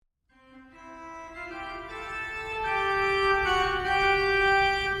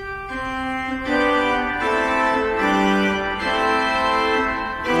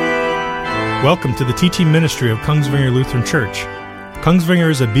Welcome to the teaching ministry of Kongsvinger Lutheran Church. Kongsvinger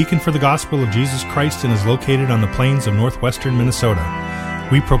is a beacon for the gospel of Jesus Christ and is located on the plains of northwestern Minnesota.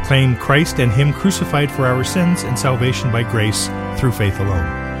 We proclaim Christ and Him crucified for our sins and salvation by grace through faith alone.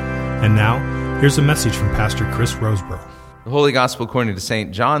 And now, here's a message from Pastor Chris Roseborough. The Holy Gospel according to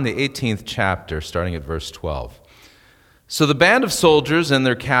St. John, the 18th chapter, starting at verse 12. So the band of soldiers and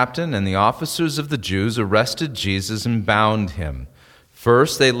their captain and the officers of the Jews arrested Jesus and bound him.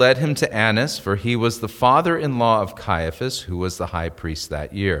 First, they led him to Annas, for he was the father-in-law of Caiaphas, who was the high priest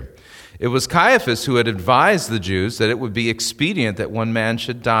that year. It was Caiaphas who had advised the Jews that it would be expedient that one man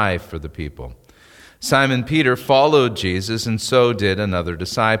should die for the people. Simon Peter followed Jesus, and so did another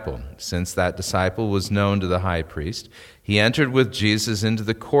disciple. Since that disciple was known to the high priest, he entered with Jesus into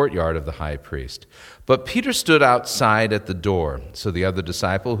the courtyard of the high priest. But Peter stood outside at the door. So the other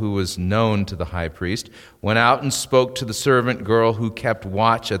disciple, who was known to the high priest, went out and spoke to the servant girl who kept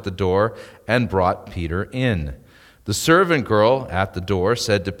watch at the door and brought Peter in. The servant girl at the door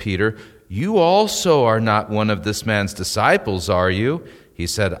said to Peter, "You also are not one of this man's disciples, are you?" He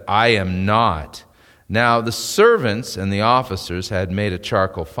said, "I am not." Now the servants and the officers had made a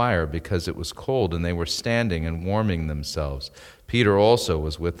charcoal fire because it was cold, and they were standing and warming themselves. Peter also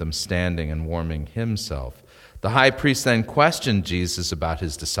was with them, standing and warming himself. The high priest then questioned Jesus about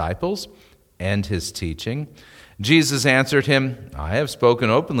his disciples and his teaching. Jesus answered him, "I have spoken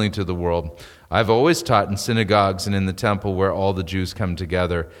openly to the world. I have always taught in synagogues and in the temple where all the Jews come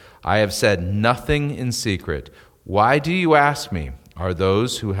together. I have said nothing in secret. Why do you ask me? Ask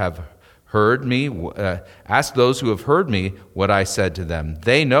those who have heard me what I said to them.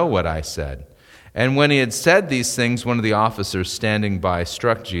 They know what I said." And when he had said these things, one of the officers standing by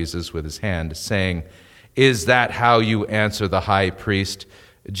struck Jesus with his hand, saying, "Is that how you answer the high priest?"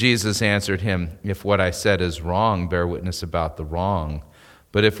 Jesus answered him, "If what I said is wrong, bear witness about the wrong.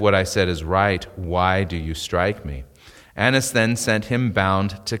 But if what I said is right, why do you strike me?" Annas then sent him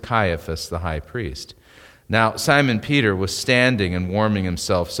bound to Caiaphas the high priest. Now Simon Peter was standing and warming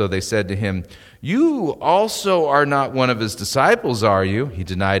himself, so they said to him, "You also are not one of his disciples, are you?" He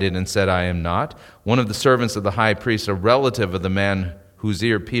denied it and said, "I am not." One of the servants of the high priest, a relative of the man whose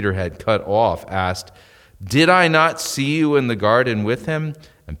ear Peter had cut off, asked, "Did I not see you in the garden with him?"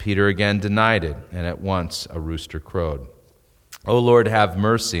 And Peter again denied it, and at once a rooster crowed. O Lord, have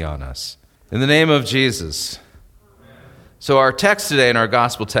mercy on us. In the name of Jesus. So our text today, in our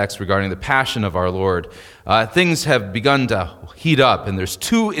gospel text regarding the passion of our Lord, things have begun to heat up, and there's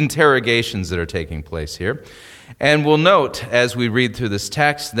two interrogations that are taking place here. And we'll note as we read through this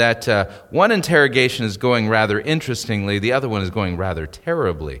text that one interrogation is going rather interestingly, the other one is going rather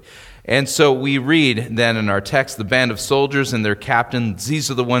terribly. And so we read then in our text, the band of soldiers and their captain, these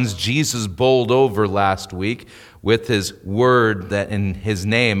are the ones Jesus bowled over last week with his word that in his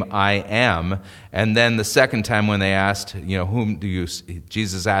name, I am. And then the second time when they asked,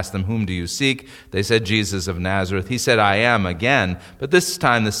 Jesus asked them, "Whom do you seek?" They said, "Jesus of Nazareth." He said, "I am," again. But this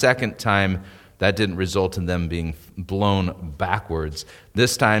time, the second time, that didn't result in them being blown backwards.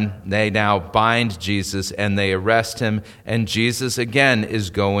 This time, they now bind Jesus and they arrest him, and Jesus again is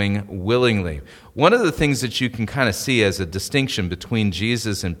going willingly. One of the things that you can kind of see as a distinction between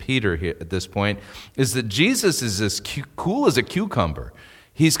Jesus and Peter here at this point is that Jesus is as cool as a cucumber.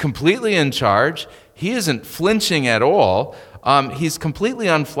 He's completely in charge. He isn't flinching at all. He's completely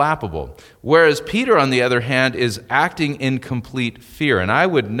unflappable. Whereas Peter, on the other hand, is acting in complete fear. And I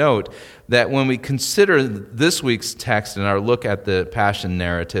would note that when we consider this week's text and our look at the Passion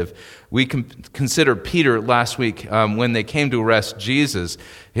narrative, we can consider Peter last week when they came to arrest Jesus.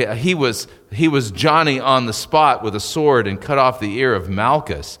 He was Johnny on the spot with a sword and cut off the ear of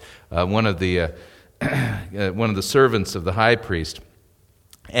Malchus, one of the servants of the high priest.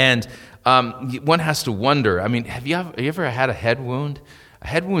 And one has to wonder, have you ever had a head wound?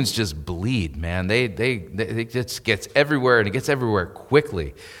 Head wounds just bleed, man. They just gets everywhere, and it gets everywhere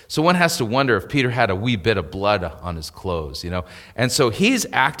quickly. So one has to wonder if Peter had a wee bit of blood on his clothes, And so he's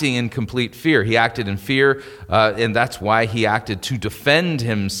acting in complete fear. He acted in fear, and that's why he acted to defend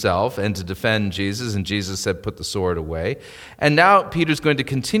himself and to defend Jesus, and Jesus said, "Put the sword away." And now Peter's going to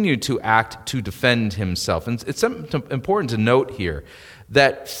continue to act to defend himself. And it's something important to note here,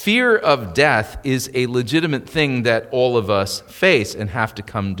 that fear of death is a legitimate thing that all of us face and have to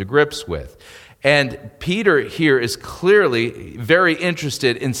come to grips with. And Peter here is clearly very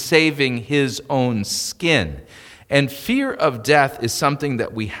interested in saving his own skin. And fear of death is something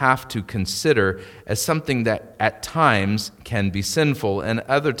that we have to consider as something that at times can be sinful, and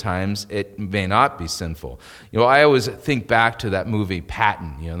other times it may not be sinful. I always think back to that movie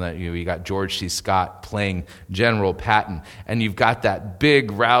Patton. You got George C. Scott playing General Patton, and you've got that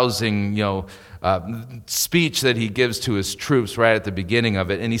big, rousing, speech that he gives to his troops right at the beginning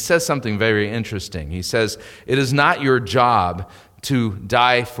of it, and he says something very interesting. He says, "It is not your job to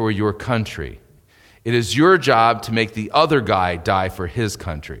die for your country. It is your job to make the other guy die for his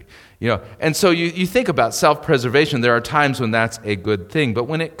country." And so you think about self-preservation. There are times when that's a good thing, but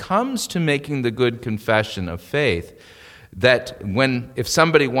when it comes to making the good confession of faith, that if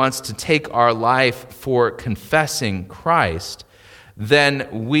somebody wants to take our life for confessing Christ, then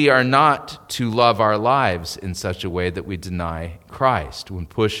we are not to love our lives in such a way that we deny Christ. When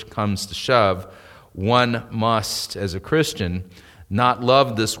push comes to shove, one must, as a Christian, not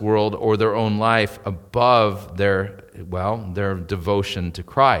love this world or their own life above their devotion to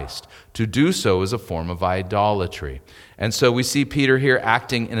Christ. To do so is a form of idolatry. And so we see Peter here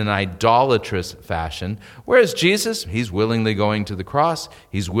acting in an idolatrous fashion, whereas Jesus, he's willingly going to the cross.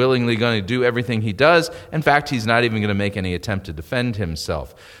 He's willingly going to do everything he does. In fact, he's not even going to make any attempt to defend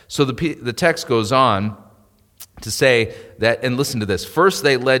himself. So the text goes on to say that, and listen to this, first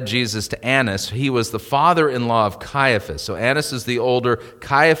they led Jesus to Annas. He was the father-in-law of Caiaphas. So Annas is the older,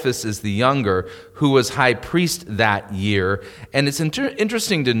 Caiaphas is the younger, who was high priest that year. And it's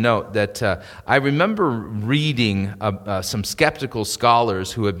interesting to note that I remember reading some skeptical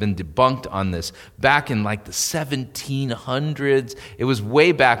scholars who had been debunked on this back in like the 1700s. It was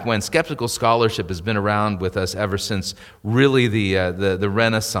way back when. Skeptical scholarship has been around with us ever since really the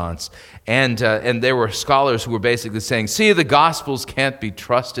Renaissance. And there were scholars who were basically saying, see, the Gospels can't be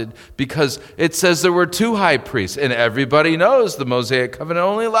trusted because it says there were two high priests, and everybody knows the Mosaic covenant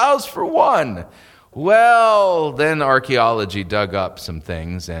only allows for one. Well, then archaeology dug up some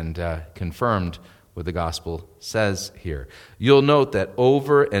things and confirmed what the Gospel says here. You'll note that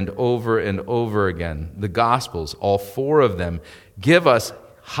over and over and over again, the Gospels, all four of them, give us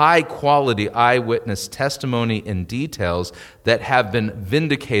high-quality eyewitness testimony and details that have been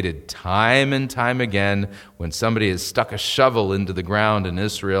vindicated time and time again when somebody has stuck a shovel into the ground in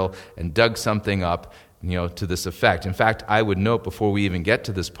Israel and dug something up, to this effect. In fact, I would note before we even get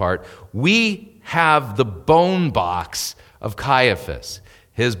to this part, we have the bone box of Caiaphas.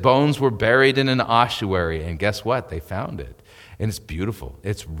 His bones were buried in an ossuary, and guess what? They found it. And it's beautiful.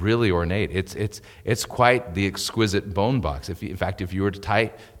 It's really ornate. It's quite the exquisite bone box. If you were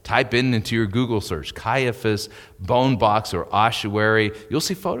to type into your Google search, Caiaphas bone box or ossuary, you'll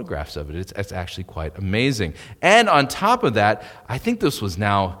see photographs of it. It's actually quite amazing. And on top of that, I think this was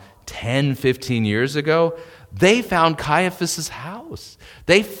now 10, 15 years ago, they found Caiaphas' house.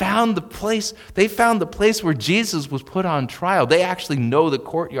 They found the place where Jesus was put on trial. They actually know the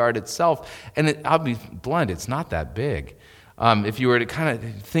courtyard itself. And I'll be blunt, it's not that big. If you were to kind of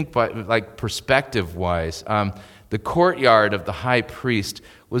think perspective-wise, the courtyard of the high priest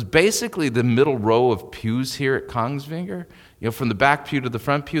was basically the middle row of pews here at Kongsvinger. From the back pew to the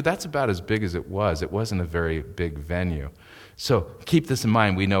front pew, that's about as big as it was. It wasn't a very big venue. So keep this in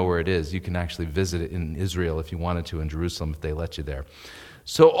mind. We know where it is. You can actually visit it in Israel if you wanted to, in Jerusalem if they let you there.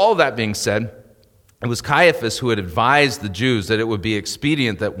 So all that being said, it was Caiaphas who had advised the Jews that it would be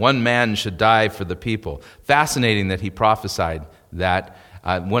expedient that one man should die for the people. Fascinating that he prophesied that.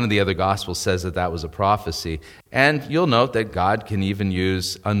 One of the other Gospels says that was a prophecy. And you'll note that God can even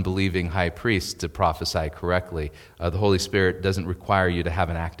use unbelieving high priests to prophesy correctly. The Holy Spirit doesn't require you to have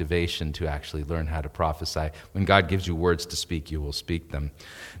an activation to actually learn how to prophesy. When God gives you words to speak, you will speak them.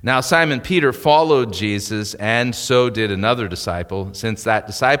 Now Simon Peter followed Jesus, and so did another disciple. Since that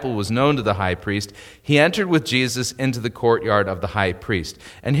disciple was known to the high priest, he entered with Jesus into the courtyard of the high priest.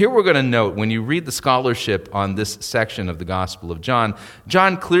 And here we're going to note, when you read the scholarship on this section of the Gospel of John,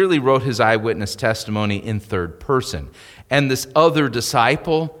 John clearly wrote his eyewitness testimony in third person. And this other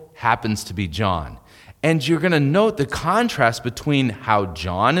disciple happens to be John. And you're going to note the contrast between how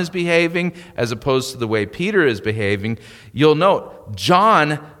John is behaving as opposed to the way Peter is behaving. You'll note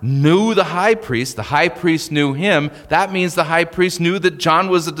John knew the high priest knew him. That means the high priest knew that John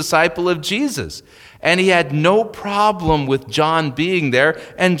was a disciple of Jesus. And he had no problem with John being there,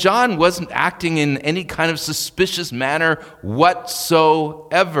 and John wasn't acting in any kind of suspicious manner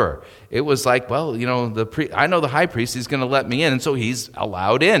whatsoever. It was like, well, I know the high priest, he's going to let me in, and so he's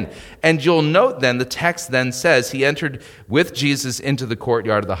allowed in. And you'll note then, the text then says, he entered with Jesus into the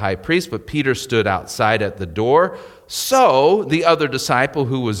courtyard of the high priest, but Peter stood outside at the door. So the other disciple,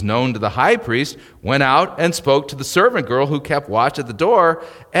 who was known to the high priest, went out and spoke to the servant girl who kept watch at the door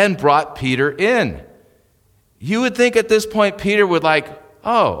and brought Peter in. You would think at this point Peter would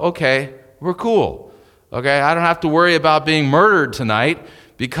oh, okay, we're cool. Okay, I don't have to worry about being murdered tonight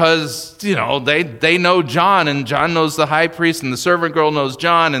because, they know John, and John knows the high priest, and the servant girl knows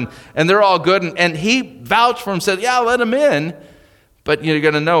John, and they're all good. And he vouched for him, said, yeah, let him in. But you're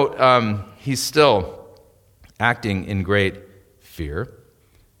going to note he's still acting in great fear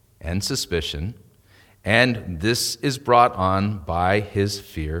and suspicion, and this is brought on by his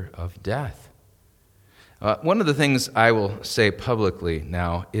fear of death. One of the things I will say publicly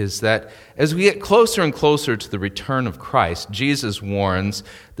now is that as we get closer and closer to the return of Christ, Jesus warns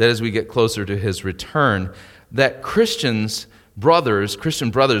that as we get closer to his return, that Christian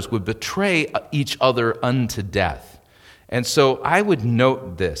brothers would betray each other unto death. And so I would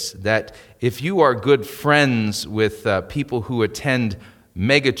note this, that if you are good friends with people who attend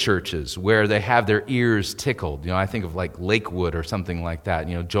mega churches where they have their ears tickled, I think of like Lakewood or something like that,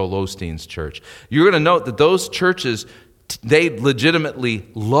 Joel Osteen's church, you're going to note that those churches, they legitimately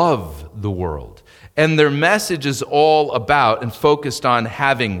love the world. And their message is all about and focused on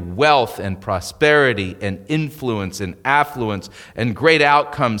having wealth and prosperity and influence and affluence and great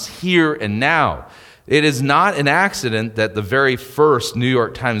outcomes here and now. It is not an accident that the very first New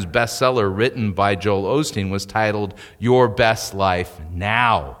York Times bestseller written by Joel Osteen was titled Your Best Life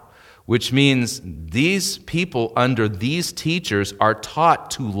Now, which means these people under these teachers are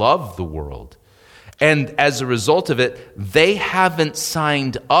taught to love the world. And as a result of it, they haven't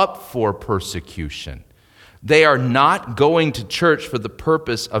signed up for persecution. They are not going to church for the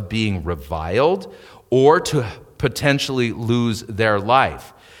purpose of being reviled or to potentially lose their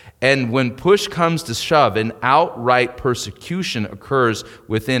life. And when push comes to shove and outright persecution occurs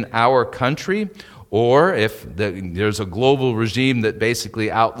within our country, or if there's a global regime that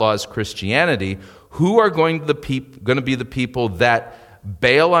basically outlaws Christianity, who are going to be the people that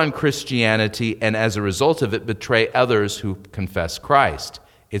bail on Christianity and as a result of it betray others who confess Christ?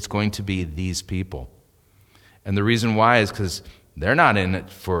 It's going to be these people. And the reason why is because they're not in it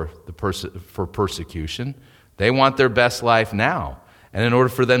for persecution. They want their best life now. And in order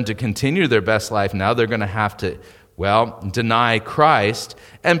for them to continue their best life now, they're going to have to, deny Christ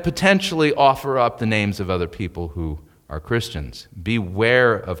and potentially offer up the names of other people who are Christians.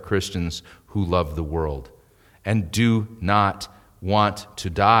 Beware of Christians who love the world and do not want to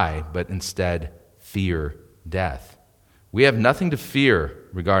die, but instead fear death. We have nothing to fear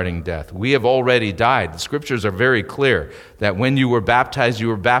regarding death. We have already died. The scriptures are very clear that when you were baptized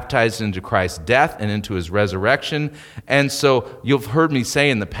into Christ's death and into his resurrection. And so you've heard me say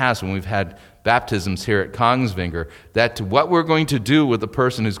in the past when we've had baptisms here at Kongsvinger that what we're going to do with the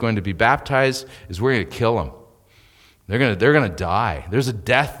person who's going to be baptized is we're going to kill them. They're going to die. There's a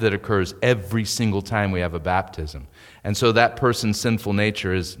death that occurs every single time we have a baptism. And so that person's sinful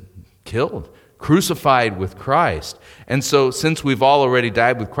nature is killed, crucified with Christ. And so since we've all already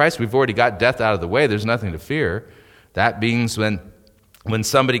died with Christ, we've already got death out of the way. There's nothing to fear. That means when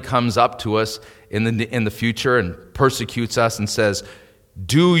somebody comes up to us in the future and persecutes us and says,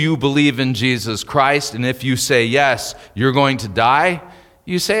 do you believe in Jesus Christ? And if you say yes, you're going to die.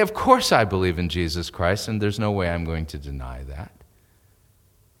 You say, of course I believe in Jesus Christ, and there's no way I'm going to deny that.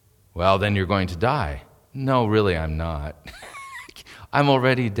 Well, then you're going to die. No, really, I'm not. I'm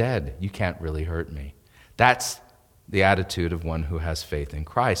already dead. You can't really hurt me. That's the attitude of one who has faith in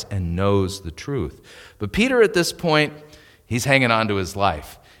Christ and knows the truth. But Peter at this point, he's hanging on to his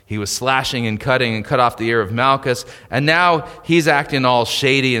life. He was slashing and cutting and cut off the ear of Malchus, and now he's acting all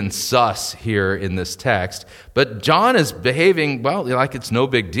shady and sus here in this text. But John is behaving, like it's no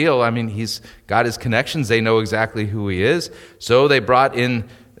big deal. I mean, he's got his connections. They know exactly who he is. So they brought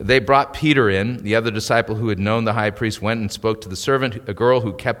Peter in. The other disciple who had known the high priest went and spoke to the servant, a girl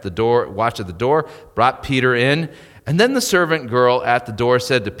who kept watch at the door, brought Peter in. And then the servant girl at the door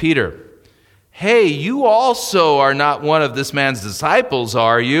said to Peter, hey, you also are not one of this man's disciples,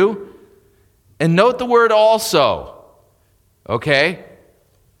 are you? And note the word also. Okay?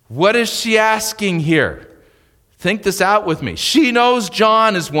 What is she asking here? Think this out with me. She knows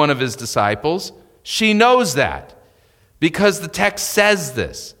John is one of his disciples. She knows that because the text says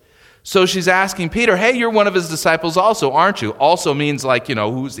this. So she's asking Peter, hey, you're one of his disciples also, aren't you? Also means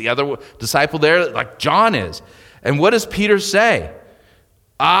who's the other disciple there? Like John is. And what does Peter say?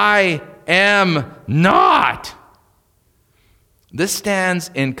 I am not. This stands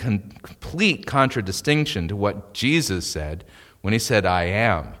in complete contradistinction to what Jesus said when he said, I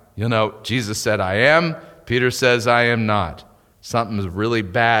am. Jesus said, I am. Peter says, I am not. Something's really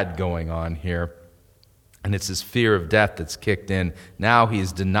bad going on here. And it's his fear of death that's kicked in. Now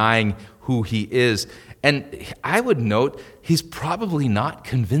he's denying who he is. And I would note, he's probably not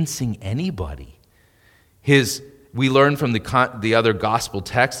convincing anybody. We learn from the other gospel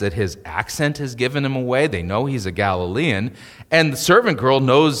texts that his accent has given him away. They know he's a Galilean. And the servant girl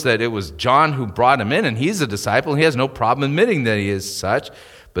knows that it was John who brought him in, and he's a disciple. He has no problem admitting that he is such,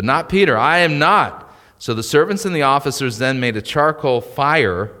 but not Peter. I am not. So the servants and the officers then made a charcoal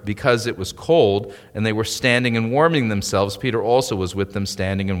fire because it was cold, and they were standing and warming themselves. Peter also was with them,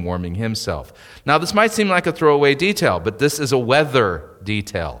 standing and warming himself. Now, this might seem like a throwaway detail, but this is a weather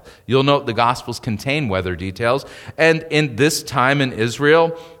detail. You'll note the Gospels contain weather details, and in this time in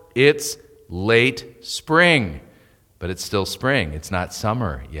Israel, it's late spring, but it's still spring. It's not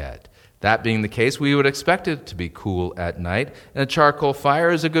summer yet. That being the case, we would expect it to be cool at night, and a charcoal fire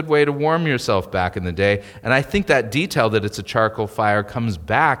is a good way to warm yourself back in the day. And I think that detail that it's a charcoal fire comes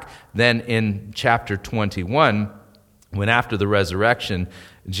back then in chapter 21, when after the resurrection,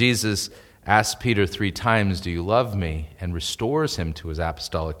 Jesus asks Peter 3 times, "Do you love me?" and restores him to his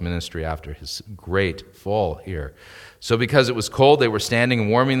apostolic ministry after his great fall here. So because it was cold, they were standing and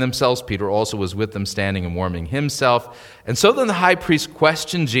warming themselves. Peter also was with them, standing and warming himself. And so then the high priest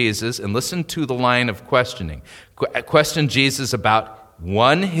questioned Jesus, and listen to the line of questioning. Questioned Jesus about,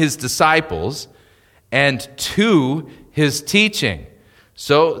 1, his disciples, and 2, his teaching.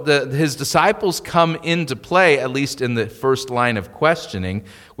 So his disciples come into play, at least in the first line of questioning,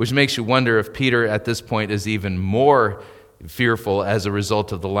 which makes you wonder if Peter at this point is even more fearful as a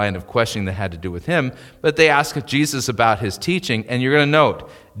result of the line of questioning that had to do with him. But they ask Jesus about his teaching, and you're going to note,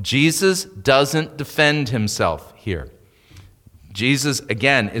 Jesus doesn't defend himself here. Jesus,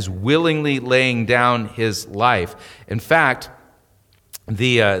 again, is willingly laying down his life. In fact,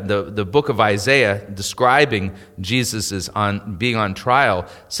 the book of Isaiah describing Jesus' being on trial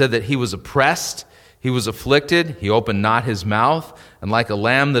said that he was oppressed, he was afflicted, he opened not his mouth, and like a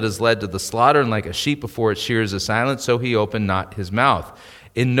lamb that is led to the slaughter, and like a sheep before its shears is silent, so he opened not his mouth.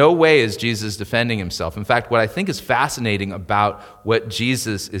 In no way is Jesus defending himself. In fact, what I think is fascinating about what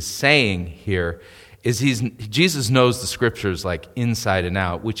Jesus is saying here is Jesus knows the Scriptures like inside and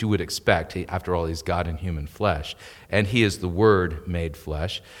out, which you would expect. After all, he's God in human flesh, and he is the Word made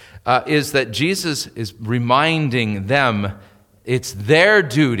flesh, is that Jesus is reminding them it's their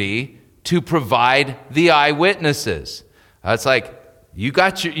duty to provide the eyewitnesses. It's like, you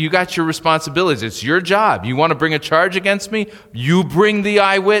got your responsibilities. It's your job. You want to bring a charge against me? You bring the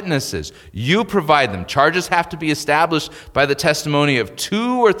eyewitnesses. You provide them. Charges have to be established by the testimony of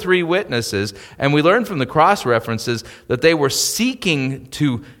 2 or 3 witnesses. And we learn from the cross references that they were seeking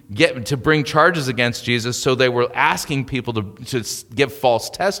to bring charges against Jesus, so they were asking people to give false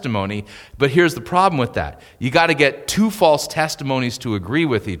testimony. But here's the problem with that. You got to get 2 false testimonies to agree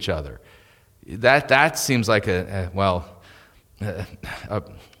with each other. That seems like a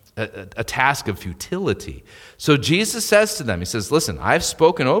task of futility. So Jesus says to them, he says, listen, I've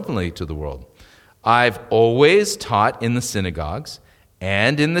spoken openly to the world. I've always taught in the synagogues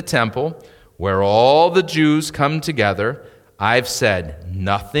and in the temple where all the Jews come together. I've said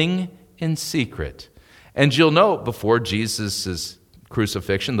nothing in secret. And you'll note before Jesus'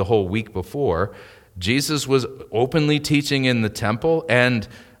 crucifixion, the whole week before, Jesus was openly teaching in the temple, and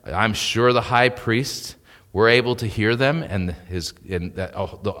I'm sure the high priests were able to hear them, as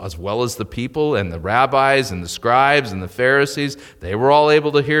well as the people and the rabbis and the scribes and the Pharisees. They were all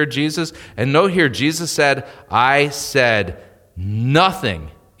able to hear Jesus. And note here, Jesus said, I said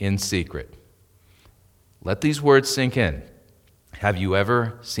nothing in secret. Let these words sink in. Have you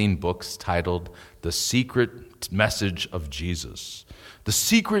ever seen books titled The Secret Message of Jesus? The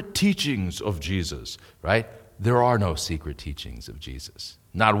Secret Teachings of Jesus, right? There are no secret teachings of Jesus.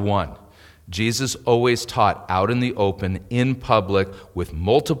 Not one. Jesus always taught out in the open, in public, with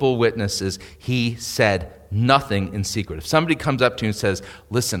multiple witnesses. He said nothing in secret. If somebody comes up to you and says,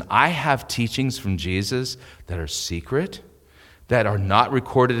 listen, I have teachings from Jesus that are secret, that are not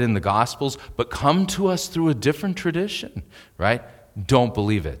recorded in the Gospels, but come to us through a different tradition, right? Don't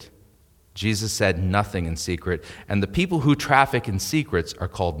believe it. Jesus said nothing in secret. And the people who traffic in secrets are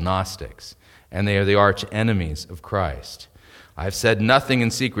called Gnostics, and they are the arch enemies of Christ. I've said nothing in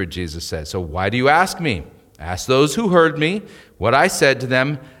secret, Jesus said. So why do you ask me? Ask those who heard me what I said to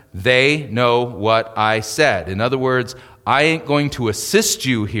them. They know what I said. In other words, I ain't going to assist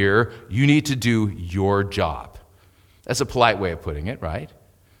you here. You need to do your job. That's a polite way of putting it, right?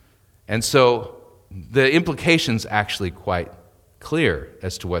 And so the implication's actually quite clear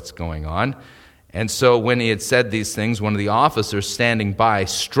as to what's going on. And so when he had said these things, one of the officers standing by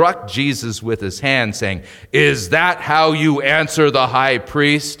struck Jesus with his hand, saying, "Is that how you answer the high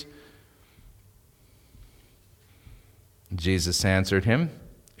priest?" Jesus answered him,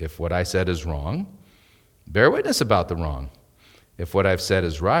 "If what I said is wrong, bear witness about the wrong. If what I've said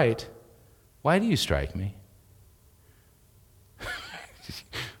is right, Why do you strike me?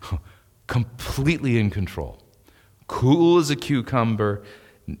 Completely in control. Cool as a cucumber,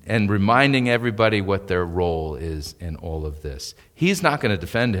 and reminding everybody what their role is in all of this. He's not going to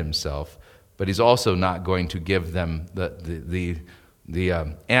defend himself, but he's also not going to give them the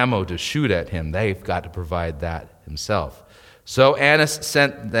ammo to shoot at him. They've got to provide that himself. So Annas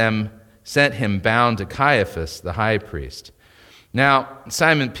sent him bound to Caiaphas, the high priest. Now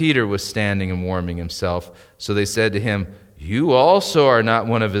Simon Peter was standing and warming himself, so they said to him, "You also are not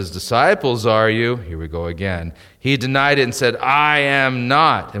one of his disciples, are you?" Here we go again. He denied it and said, "I am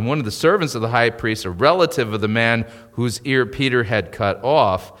not." And one of the servants of the high priest, a relative of the man whose ear Peter had cut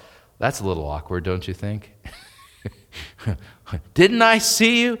off, that's a little awkward, don't you think? "Didn't I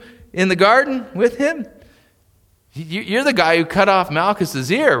see you in the garden with him? You're the guy who cut off Malchus's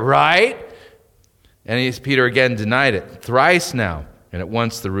ear, right?" And Peter again denied it, thrice now, and at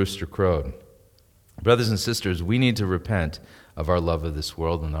once the rooster crowed. Brothers and sisters, we need to repent of our love of this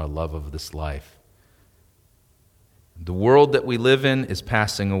world and our love of this life. The world that we live in is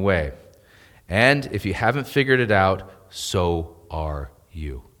passing away. And if you haven't figured it out, so are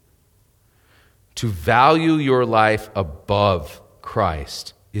you. To value your life above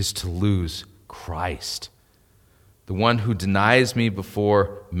Christ is to lose Christ. The one who denies me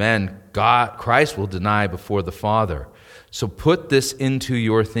before men, Christ will deny before the Father. So put this into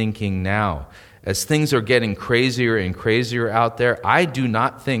your thinking now. As things are getting crazier and crazier out there, I do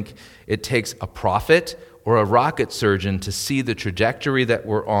not think it takes a prophet or a rocket surgeon to see the trajectory that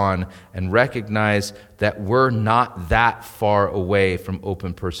we're on and recognize that we're not that far away from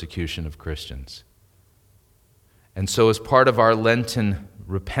open persecution of Christians. And so as part of our Lenten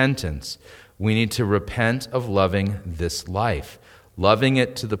repentance, we need to repent of loving this life, loving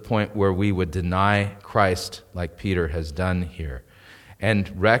it to the point where we would deny Christ like Peter has done here,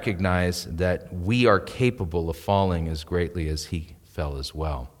 and recognize that we are capable of falling as greatly as he fell as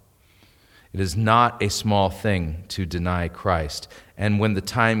well. It is not a small thing to deny Christ, and when the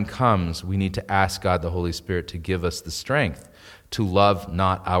time comes, we need to ask God the Holy Spirit to give us the strength to love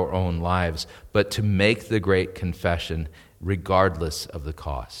not our own lives, but to make the great confession regardless of the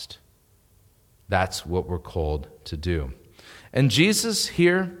cost. That's what we're called to do. And Jesus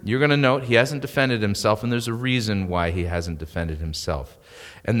here, you're going to note, he hasn't defended himself, and there's a reason why he hasn't defended himself.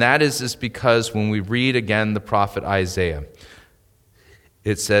 And that is because when we read again the prophet Isaiah,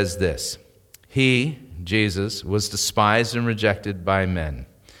 it says this: "He, Jesus, was despised and rejected by men.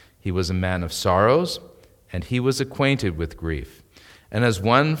 He was a man of sorrows, and he was acquainted with grief. And as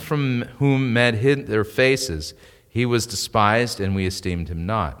one from whom men hid their faces, he was despised, and we esteemed him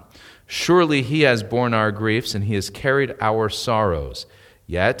not. Surely he has borne our griefs, and he has carried our sorrows.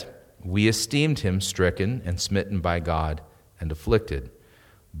 Yet we esteemed him stricken and smitten by God and afflicted.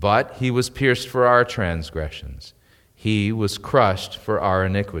 But he was pierced for our transgressions. He was crushed for our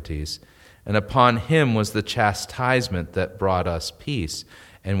iniquities. And upon him was the chastisement that brought us peace,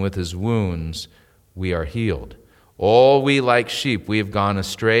 and with his wounds we are healed. All we like sheep, we have gone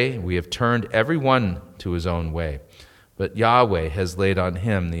astray. We have turned every one to his own way. But Yahweh has laid on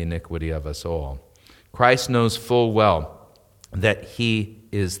him the iniquity of us all." Christ knows full well that he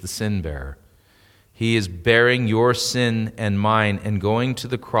is the sin bearer. He is bearing your sin and mine and going to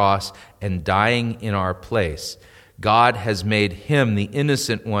the cross and dying in our place. God has made him, the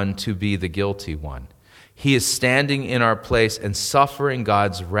innocent one, to be the guilty one. He is standing in our place and suffering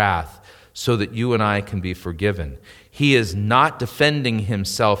God's wrath so that you and I can be forgiven. He is not defending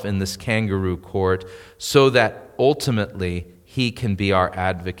himself in this kangaroo court so that ultimately he can be our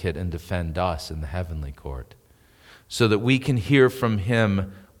advocate and defend us in the heavenly court, so that we can hear from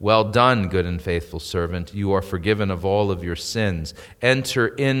him, "Well done, good and faithful servant. You are forgiven of all of your sins. Enter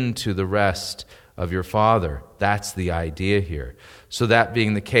into the rest of your Father." That's the idea here. So that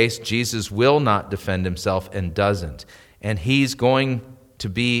being the case, Jesus will not defend himself and doesn't. And he's going to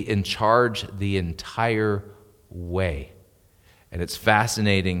be in charge the entire way. And it's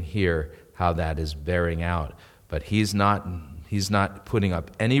fascinating here how that is bearing out. But he's not putting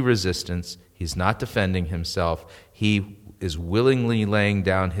up any resistance. He's not defending himself. He is willingly laying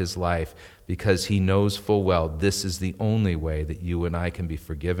down his life because he knows full well this is the only way that you and I can be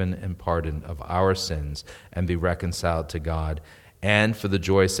forgiven and pardoned of our sins and be reconciled to God. And for the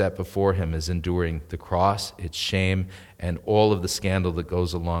joy set before him is enduring the cross, its shame, and all of the scandal that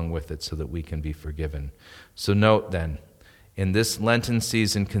goes along with it so that we can be forgiven. So note then, in this Lenten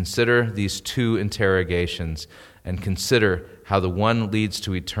season, consider these two interrogations and consider how the one leads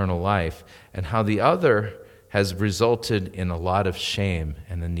to eternal life and how the other has resulted in a lot of shame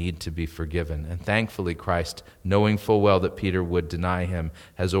and a need to be forgiven. And thankfully, Christ, knowing full well that Peter would deny him,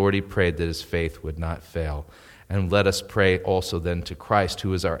 has already prayed that his faith would not fail. And let us pray also then to Christ,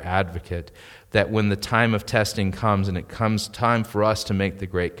 who is our advocate, that when the time of testing comes and it comes time for us to make the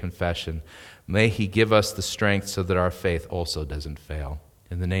great confession, may he give us the strength so that our faith also doesn't fail.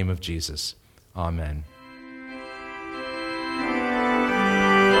 In the name of Jesus, amen.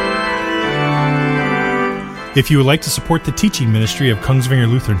 If you would like to support the teaching ministry of Kongsvinger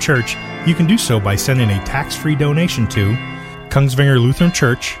Lutheran Church, you can do so by sending a tax-free donation to Kongsvinger Lutheran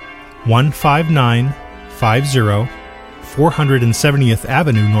Church, 15950 470th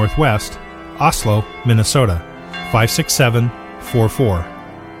Avenue Northwest, Oslo, Minnesota, 56744.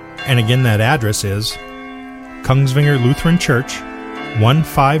 And again, that address is Kongsvinger Lutheran Church,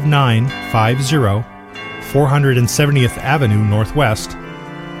 15950 470th Avenue Northwest,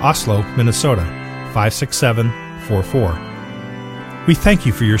 Oslo, Minnesota, 56744. We thank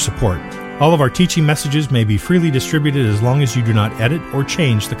you for your support. All of our teaching messages may be freely distributed as long as you do not edit or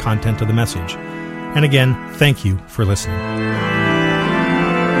change the content of the message. And again, thank you for listening.